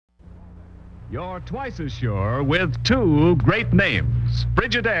You're twice as sure with two great names,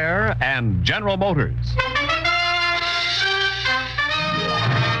 Frigidaire and General Motors.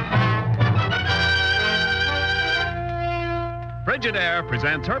 Frigidaire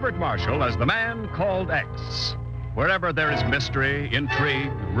presents Herbert Marshall as the man called X. Wherever there is mystery, intrigue,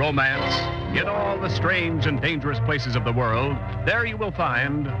 romance, in all the strange and dangerous places of the world, there you will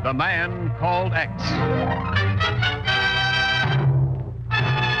find the man called X.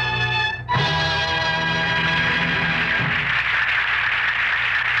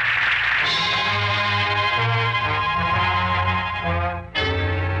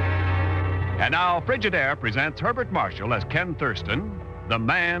 And now, Frigidaire presents Herbert Marshall as Ken Thurston, the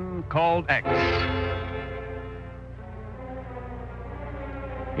man called X.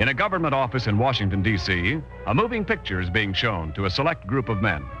 In a government office in Washington, D.C., a moving picture is being shown to a select group of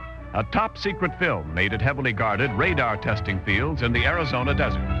men. A top-secret film made at heavily guarded radar testing fields in the Arizona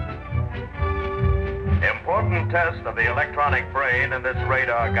desert. The important test of the electronic brain in this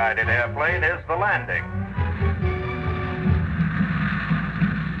radar-guided airplane is the landing.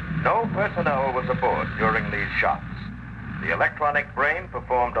 No personnel was aboard during these shots. The electronic brain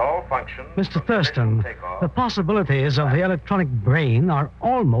performed all functions. Mr. Thurston, the possibilities of the electronic brain are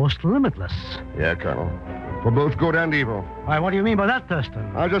almost limitless. Yeah, Colonel. For both good and evil. Why, what do you mean by that,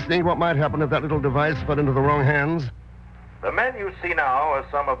 Thurston? I just think what might happen if that little device fell into the wrong hands. The men you see now are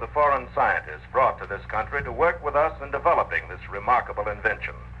some of the foreign scientists brought to this country to work with us in developing this remarkable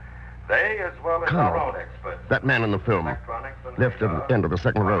invention. They, as well as Colonel, our own experts. That man in the film, left at the end of the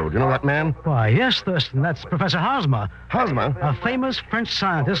second road. You know that man? Why, yes, Thurston. That's Professor Hosmer. Hosmer? A famous French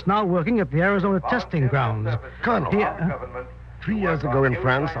scientist now working at the Arizona testing grounds. Colonel, 3 years ago in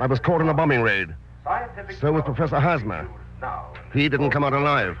France, I was caught in a bombing raid. So was Professor Hosmer. He didn't come out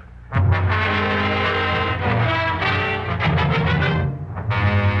alive.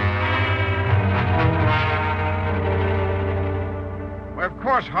 Well, of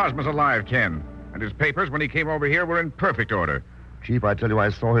course Hosmer's alive, Ken. And his papers, when he came over here, were in perfect order. Chief, I tell you, I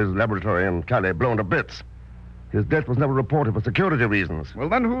saw his laboratory in Calais blown to bits. His death was never reported for security reasons. Well,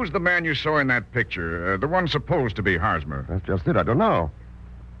 then who's the man you saw in that picture? The one supposed to be Hosmer? That's just it. I don't know.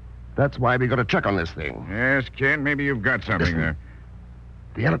 That's why we got to check on this thing. Yes, Ken, maybe you've got something there.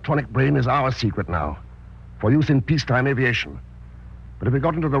 The electronic brain is our secret now, for use in peacetime aviation. But if it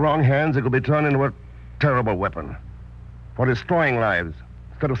got into the wrong hands, it could be turned into a terrible weapon for destroying lives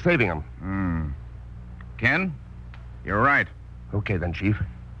instead of saving them. Ken, you're right. Okay, then, Chief.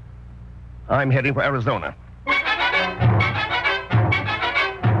 I'm heading for Arizona.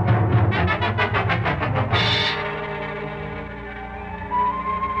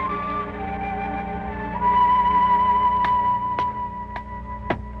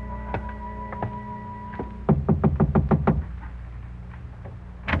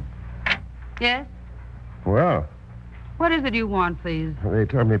 Yes? Well, What is it you want, please? they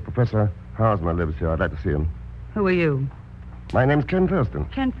told me Professor Hosmer lives here. I'd like to see him. Who are you? My name's Ken Thurston.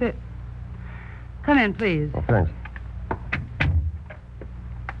 Ken Fit. Come in, please. Oh, thanks.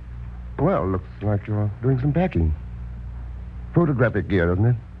 Well, looks like you're doing some packing. Photographic gear, doesn't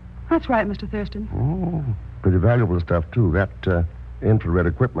it? That's right, Mr. Thurston. Oh, pretty valuable stuff, too. That infrared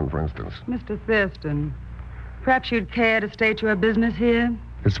equipment, for instance. Mr. Thurston, perhaps you'd care to state your business here?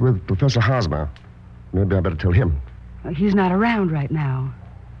 It's with Professor Hosmer. Maybe I better tell him. He's not around right now.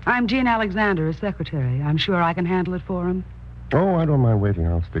 I'm Jean Alexander, his secretary. I'm sure I can handle it for him. Oh, I don't mind waiting.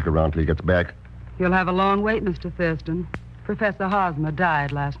 I'll stick around till he gets back. You'll have a long wait, Mr. Thurston. Professor Hosmer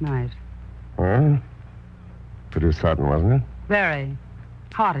died last night. Well, pretty sudden, wasn't it? Very.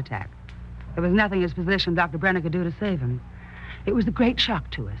 Heart attack. There was nothing his physician, Dr. Brenner, could do to save him. It was a great shock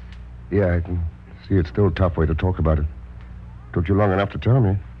to us. Yeah, I can see it's still a tough way to talk about it. Took you long enough to tell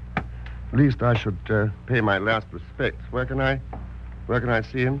me. At least I should pay my last respects. Where can I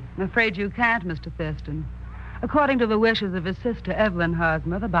see him? I'm afraid you can't, Mr. Thurston. According to the wishes of his sister, Evelyn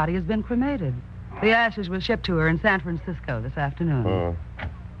Hosmer, the body has been cremated. The ashes were shipped to her in San Francisco this afternoon. Oh.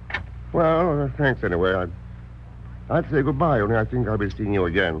 Well, thanks anyway. I'd say goodbye, only I think I'll be seeing you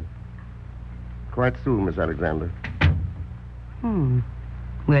again. Quite soon, Miss Alexander.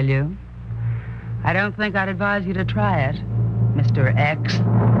 Will you? I don't think I'd advise you to try it, Mr. X.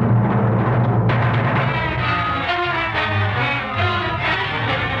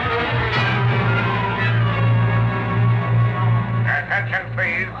 Attention,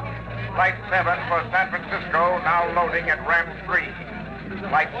 please. Flight 7 for San Francisco, now loading at ramp 3.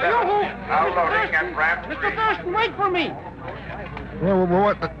 Flight 7, now loading at ramp 3. Mr. Thurston, wait for me. Well,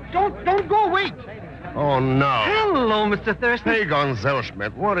 what the... Don't go, wait. Oh, no. Hello, Mr. Thurston. Hey, Gonzell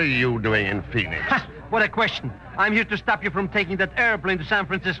Schmidt, what are you doing in Phoenix? What a question. I'm here to stop you from taking that airplane to San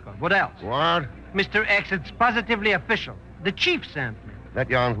Francisco. What else? What? Mr. X, it's positively official. The chief sent me. That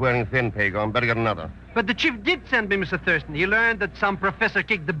yarn's wearing thin, Pagon. Better get another. But the chief did send me, Mr. Thurston. He learned that some professor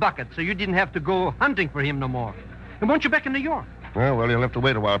kicked the bucket, so you didn't have to go hunting for him no more. And weren't you back in New York? Well, you'll have to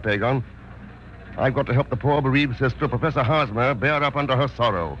wait a while, Pagon. I've got to help the poor bereaved sister, Professor Hosmer, bear up under her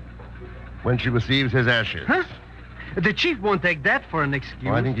sorrow when she receives his ashes. Huh? The chief won't take that for an excuse.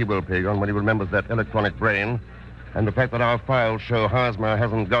 Oh, I think he will, Pagon, when he remembers that electronic brain and the fact that our files show Hosmer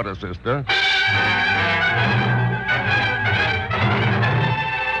hasn't got a sister.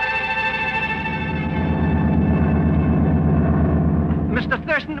 Mr.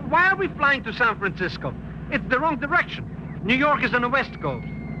 Thurston, why are we flying to San Francisco? It's the wrong direction. New York is on the west coast.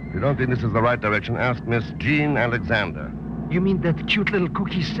 If you don't think this is the right direction, ask Miss Jean Alexander. You mean that cute little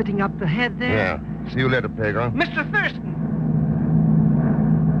cookie sitting up ahead there? Yeah. See you later, Pagon. Mr. Thurston!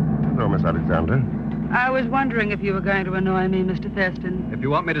 Hello, Miss Alexander. I was wondering if you were going to annoy me, Mr. Thurston. If you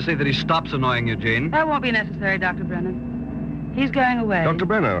want me to say that he stops annoying you, Jane. That won't be necessary, Dr. Brennan. He's going away. Dr.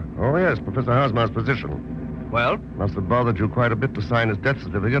 Brenner. Oh, yes, Professor Hosmer's physician. Well? Must have bothered you quite a bit to sign his death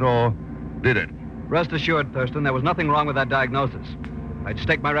certificate, or did it? Rest assured, Thurston, there was nothing wrong with that diagnosis. I'd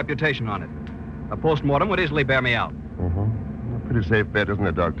stake my reputation on it. A post-mortem would easily bear me out. A pretty safe bet, isn't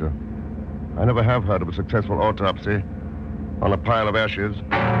it, Doctor? I never have heard of a successful autopsy on a pile of ashes.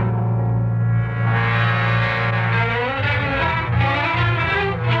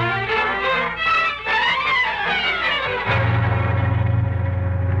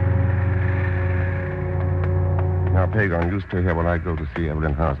 Now, Pagon, you stay here while I go to see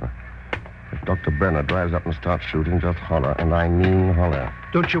Evelyn Hosmer. If Dr. Brenner drives up and starts shooting, just holler, and I mean holler.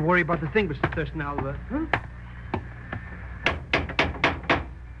 Don't you worry about the thing, Mr. Thurston, Albert. Huh?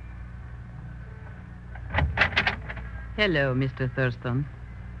 Hello, Mr. Thurston.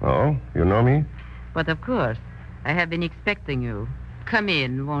 Oh, you know me? But of course, I have been expecting you. Come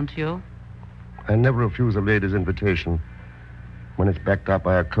in, won't you? I never refuse a lady's invitation when it's backed up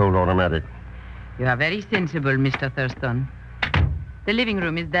by a cold automatic. You are very sensible, Mr. Thurston. The living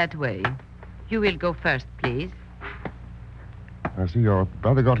room is that way. You will go first, please. I see your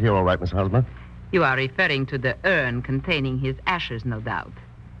brother got here all right, Miss Hosmer. You are referring to the urn containing his ashes, no doubt.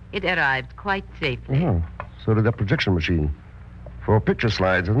 It arrived quite safely. Oh, so did that projection machine. For picture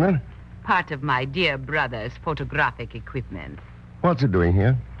slides, isn't it? Part of my dear brother's photographic equipment. What's it doing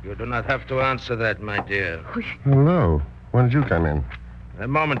here? You do not have to answer that, my dear. Hello. When did you come in? A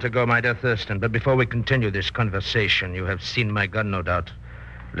moment ago, my dear Thurston, but before we continue this conversation, you have seen my gun, no doubt.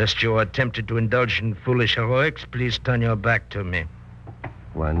 Lest you are tempted to indulge in foolish heroics, please turn your back to me.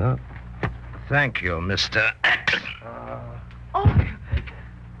 Why not? Thank you, Mr. X. Oh,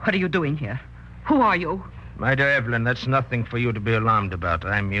 what are you doing here? Who are you? My dear Evelyn, that's nothing for you to be alarmed about.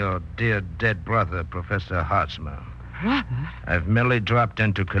 I'm your dear dead brother, Professor Hosmer. Brother? I've merely dropped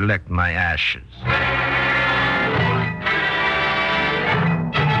in to collect my ashes.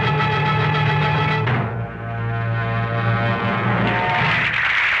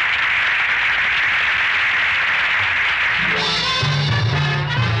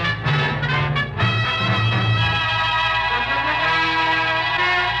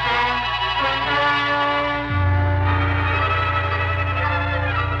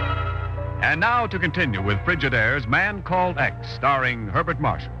 And now to continue with Frigidaire's Man Called X, starring Herbert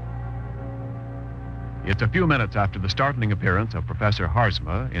Marshall. It's a few minutes after the startling appearance of Professor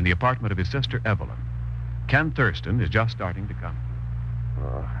Hosmer in the apartment of his sister Evelyn. Ken Thurston is just starting to come.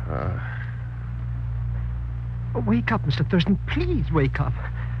 Wake up, Mr. Thurston. Please wake up.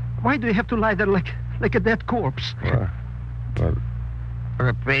 Why do you have to lie there like a dead corpse? Pagon.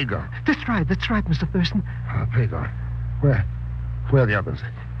 That's right, Mr. Thurston. Pagon. Where are the others?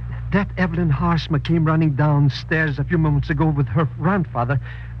 That Evelyn Hosmer came running downstairs a few moments ago with her grandfather,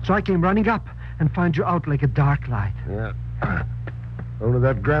 so I came running up and found you out like a dark light. Yeah. Only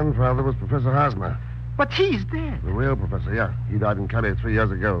that grandfather was Professor Hosmer. But he's dead. The real professor, yeah. He died in Calais 3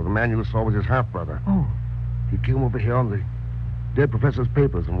 years ago. The man you saw was his half-brother. Oh. He came over here on the dead professor's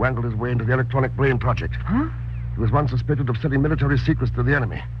papers and wangled his way into the electronic brain project. Huh? He was once suspected of selling military secrets to the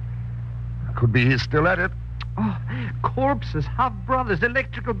enemy. Could be he's still at it. Oh, corpses, half-brothers,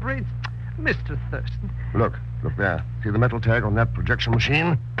 electrical brains. Mr. Thurston. Look there. See the metal tag on that projection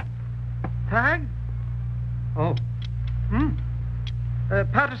machine? Tag? Oh.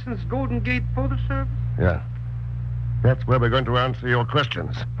 Patterson's Golden Gate Photo Service? Yeah. That's where we're going to answer your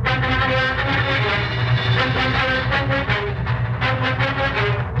questions.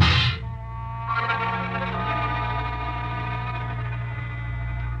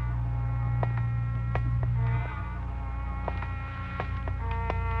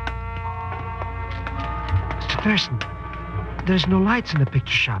 Thurston, there's no lights in the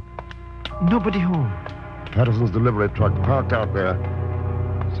picture shop. Nobody home. Patterson's delivery truck parked out there.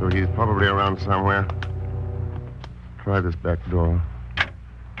 So he's probably around somewhere. Try this back door.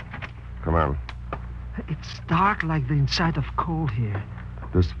 Come on. It's dark like the inside of coal here.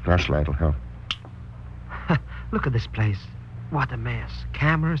 This flashlight will help. Look at this place. What a mess.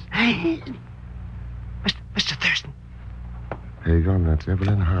 Cameras. Hey! Mr. Thurston. Hagon, that's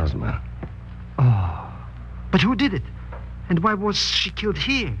Evelyn Hosmer. Oh. But who did it? And why was she killed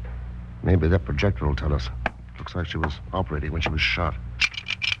here? Maybe that projector will tell us. Looks like she was operating when she was shot.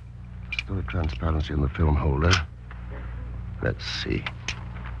 Still a transparency in the film holder. Let's see.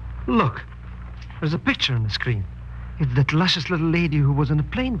 Look. There's a picture on the screen. It's that luscious little lady who was on a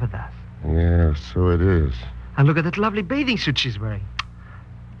plane with us. Yeah, so it is. And look at that lovely bathing suit she's wearing.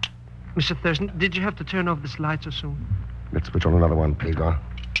 Mr. Thurston, did you have to turn off this light so soon? Let's switch on another one, Pagar.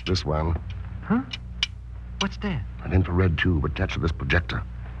 This one. Huh? What's that? An infrared tube attached to this projector.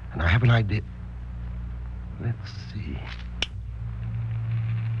 And I have an idea. Let's see.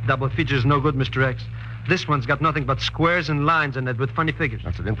 Double feature's no good, Mr. X. This one's got nothing but squares and lines in it with funny figures.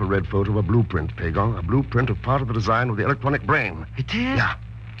 That's an infrared photo of a blueprint, Pagar. A blueprint of part of the design of the electronic brain. It is? Yeah.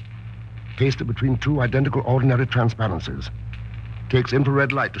 Pasted between two identical ordinary transparencies. Takes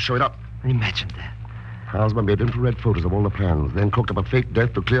infrared light to show it up. Imagine that. Hosmer made infrared photos of all the plans, then cooked up a fake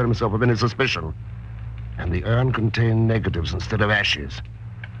death to clear himself of any suspicion. And the urn contained negatives instead of ashes.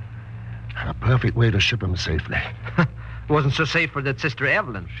 A perfect way to ship him safely. Wasn't so safe for that Sister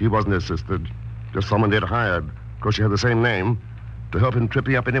Evelyn. She wasn't his sister. Just someone they'd hired. Of course, she had the same name. To help him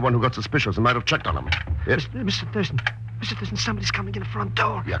tripping up anyone who got suspicious and might have checked on him. Yes? Mr. Thurston. Mr. Thurston, somebody's coming in the front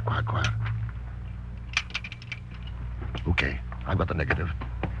door. Yeah, quiet. Okay, I've got the negative.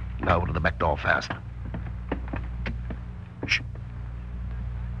 Now to the back door fast. Shh.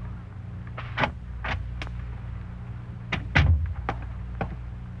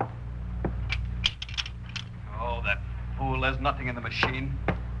 Oh, that fool. There's nothing in the machine.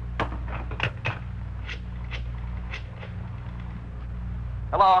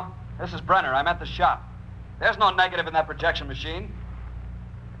 Hello, this is Brenner. I'm at the shop. There's no negative in that projection machine.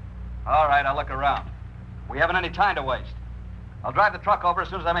 All right, I'll look around. We haven't any time to waste. I'll drive the truck over as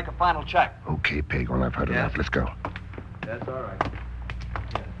soon as I make a final check. Okay, Pagon, I've heard enough. Let's go. That's all right.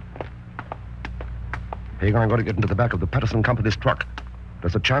 Pagon, I'm going to get into the back of the Patterson Company's truck.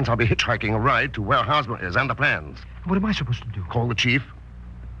 There's a chance I'll be hitchhiking a ride to where Hosmer is and the plans. What am I supposed to do? Call the chief.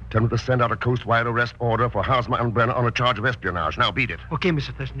 Tell him to send out a coast-wide arrest order for Hosmer and Brenner on a charge of espionage. Now, beat it. Okay,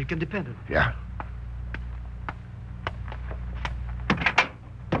 Mr. Thurston, you can depend on it. Yeah.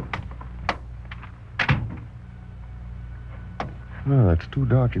 Oh, it's too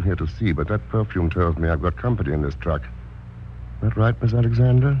dark in here to see, but that perfume tells me I've got company in this truck. That right, Miss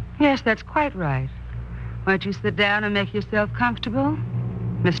Alexander? Yes, that's quite right. Won't you sit down and make yourself comfortable,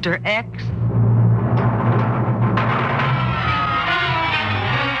 Mr. X?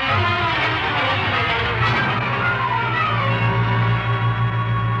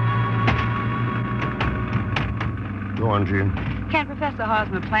 Go on, Jean. Can Professor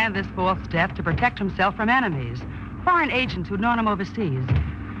Hosmer plan this false death to protect himself from enemies? Foreign agents who'd known him overseas.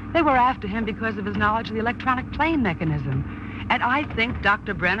 They were after him because of his knowledge of the electronic plane mechanism. And I think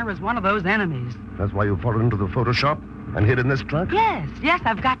Dr. Brenner is one of those enemies. That's why you followed into the Photoshop and hid in this truck? Yes,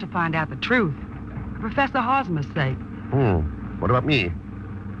 I've got to find out the truth. For Professor Hosmer's sake. What about me?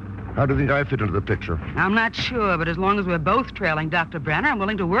 How do you think I fit into the picture? I'm not sure, but as long as we're both trailing Dr. Brenner, I'm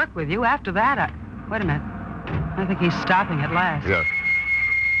willing to work with you. After that, Wait a minute. I think he's stopping at last. Yes.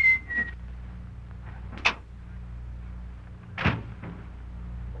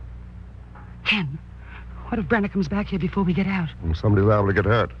 Ken, what if Brenner comes back here before we get out? Somebody's liable to get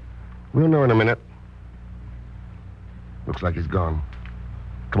hurt. We'll know in a minute. Looks like he's gone.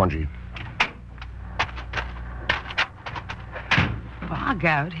 Come on, G. Fog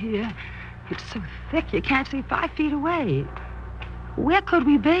out here. It's so thick you can't see 5 feet away. Where could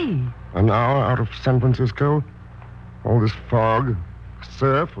we be? An hour out of San Francisco. All this fog,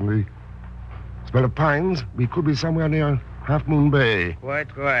 surf, and the smell of pines. We could be somewhere near Half Moon Bay.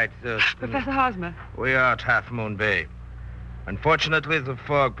 Quite right. Professor Hosmer. We are at Half Moon Bay. Unfortunately, the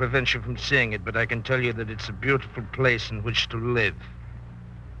fog prevents you from seeing it, but I can tell you that it's a beautiful place in which to live.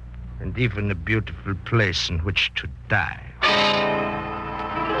 And even a beautiful place in which to die.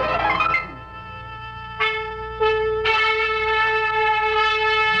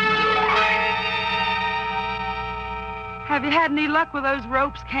 Have you had any luck with those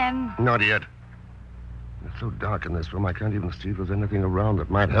ropes, Ken? Not yet. It's so dark in this room, I can't even see if there's anything around that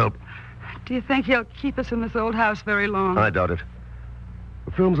might help. Do you think he'll keep us in this old house very long? I doubt it.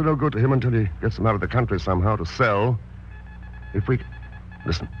 The films are no good to him until he gets them out of the country somehow to sell. If we...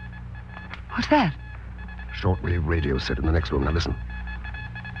 Listen. What's that? Shortwave radio set in the next room. Now listen.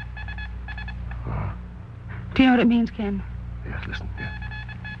 Do you know what it means, Ken? Yes, listen. Yeah.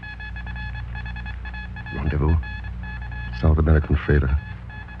 Rendezvous. South American freighter.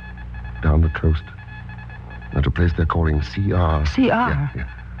 Down the coast. At a place they're calling CR. CR? Yeah.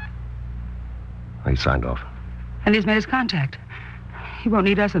 He signed off. And he's made his contact. He won't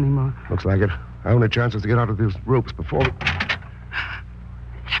need us anymore. Looks like it. Our only chance is to get out of these ropes before...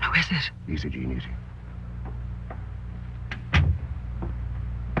 Ken, who is it? Easy, Gene, easy.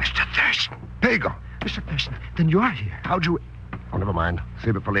 Mr. Thurston. Pago! Mr. Thurston, then you are here. How'd you... Oh, never mind.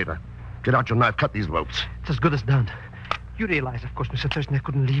 Save it for later. Get out your knife, cut these ropes. It's as good as done. You realize, of course, Mr. Thurston, I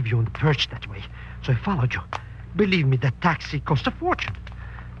couldn't leave you on the perch that way. So I followed you. Believe me, that taxi cost a fortune.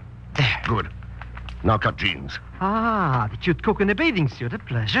 There. Good. Now cut Gene's. Ah, the cute cook in a bathing suit. A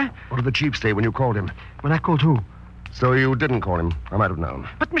pleasure. What did the chief say when you called him? When I called who? So you didn't call him. I might have known.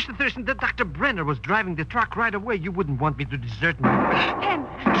 But, Mr. Thurston, that Dr. Brenner was driving the truck right away. You wouldn't want me to desert me. Ken!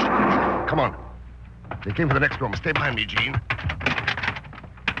 Come on. They came for the next room. Stay behind me, Gene.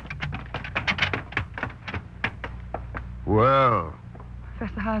 Well.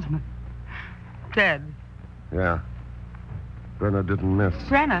 Professor Hosmer. Dead. Yeah. Brenner didn't miss.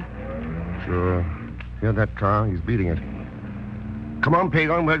 Brenner? Sure. Hear that car? He's beating it. Come on,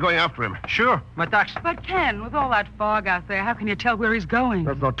 Pagon. We're going after him. Sure. My taxi. But, Ken, with all that fog out there, how can you tell where he's going?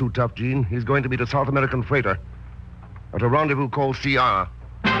 That's not too tough, Gene. He's going to meet a South American freighter at a rendezvous called CR.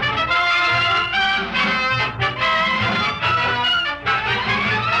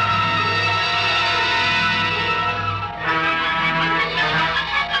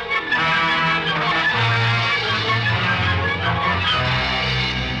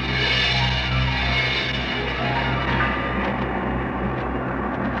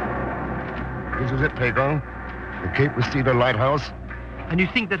 This is it, Pagon. The Cape Receiver Lighthouse. And you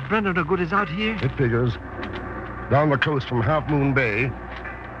think that Brenner the Good is out here? It figures. Down the coast from Half Moon Bay.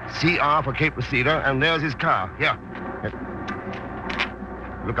 CR for Cape Receiver, and there's his car. Yeah.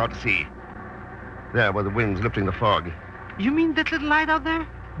 Look out to sea. There, where the wind's lifting the fog. You mean that little light out there?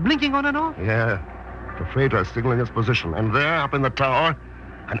 Blinking on and off? Yeah. The freighter is signaling its position. And there, up in the tower,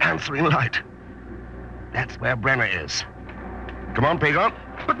 an answering light. That's where Brenner is. Come on, Pagon.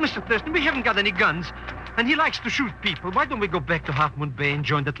 But, Mr. Thurston, we haven't got any guns. And he likes to shoot people. Why don't we go back to Half Moon Bay and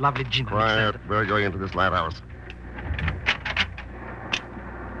join that lovely gin? Quiet. We're going into this lighthouse.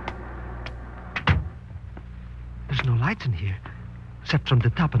 There's no lights in here, except from the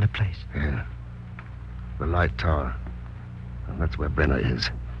top of the place. Yeah. The light tower. And that's where Brenner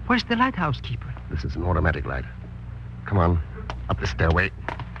is. Where's the lighthouse keeper? This is an automatic light. Come on. Up the stairway.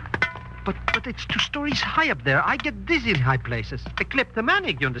 But it's 2 stories high up there. I get dizzy in high places. A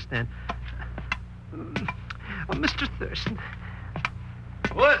kleptomaniac, you understand? Mr. Thurston.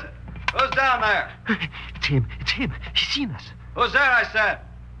 Who is it? Who's down there? It's him. It's him. He's seen us. Who's there, I said?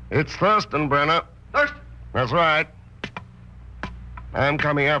 It's Thurston, Brenner. Thurston? That's right. I'm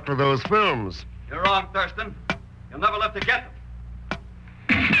coming after those films. You're wrong, Thurston. You'll never live to get them.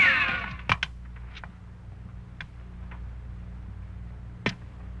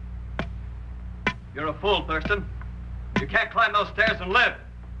 You're a fool, Thurston. You can't climb those stairs and live.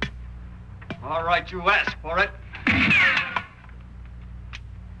 All right, you ask for it.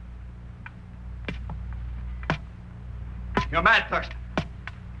 You're mad, Thurston.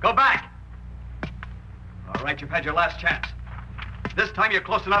 Go back. All right, you've had your last chance. This time you're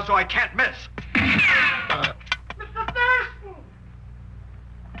close enough so I can't miss. Mr. Thurston!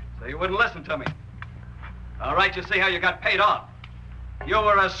 So you wouldn't listen to me. All right, you see how you got paid off. You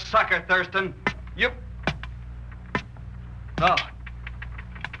were a sucker, Thurston. You... No.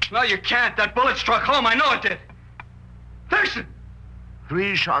 No, you can't. That bullet struck home. I know it did. Thurston!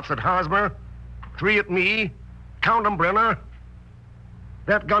 3 shots at Hosmer. 3 at me. Count 'em, Brenner.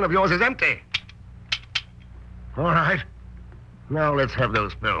 That gun of yours is empty. All right. Now let's have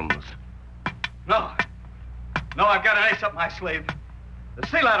those films. No. No, I've got an ace up my sleeve. The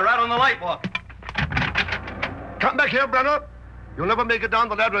sea ladder out on the light walk. Come back here, Brenner. You'll never make it down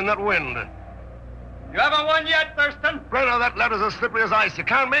the ladder in that wind. You haven't won yet, Thurston. Brenner, that ladder's as slippery as ice. You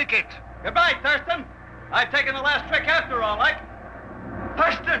can't make it. Goodbye, Thurston. I've taken the last trick after all, like.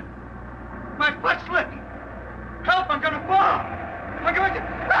 Thurston! My foot slipped. Help, I'm going to fall. I'm going to...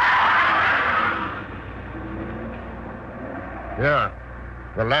 Yeah.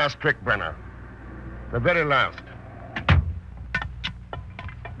 The last trick, Brenner. The very last.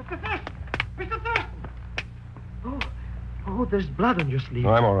 Mr. Thurston! Mr. Thurston! Oh, there's blood on your sleeve. Oh,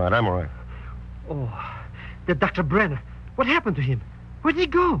 I'm all right. Oh, that Dr. Brenner. What happened to him? Where'd he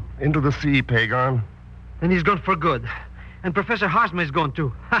go? Into the sea, Pagon. Then he's gone for good. And Professor Harsma is gone,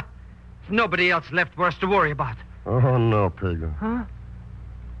 too. Ha! Nobody else left for us to worry about. Oh, no, Pagan. Huh?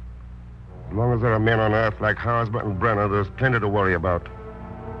 As long as there are men on Earth like Harsma and Brenner, there's plenty to worry about.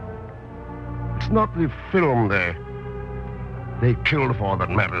 It's not the film they killed for that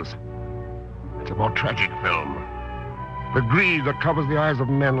matters. It's a more tragic film. The greed that covers the eyes of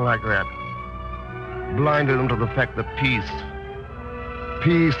men like that. Blinded them to the fact that peace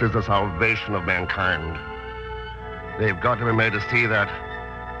is the salvation of mankind. They've got to be made to see that.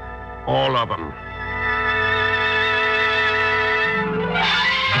 All of them.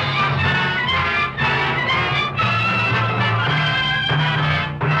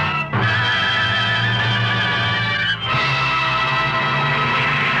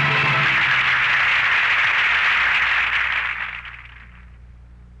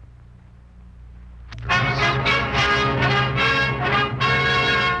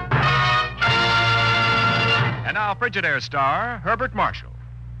 Frigidaire star, Herbert Marshall.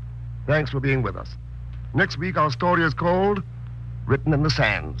 Thanks for being with us. Next week, our story is called Written in the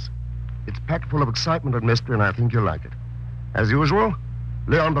Sands. It's packed full of excitement and mystery, and I think you'll like it. As usual,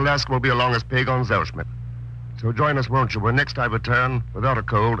 Leon Velasco will be along as Pagon Zellschmidt. So join us, won't you, when next I return, without a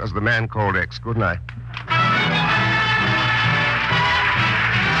cold, as the man called X. Good night.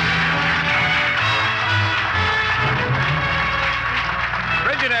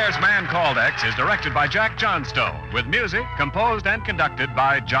 Frigidaire's Man Called X is directed by Jack Johnstone, with music composed and conducted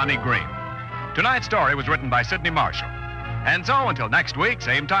by Johnny Green. Tonight's story was written by Sidney Marshall. And so, until next week,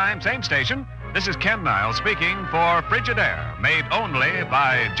 same time, same station, this is Ken Niles speaking for Frigidaire, made only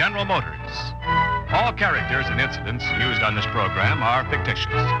by General Motors. All characters and incidents used on this program are fictitious,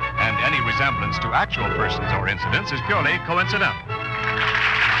 and any resemblance to actual persons or incidents is purely coincidental.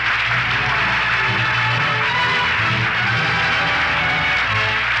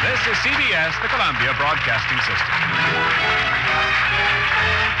 This is CBS, the Columbia Broadcasting System.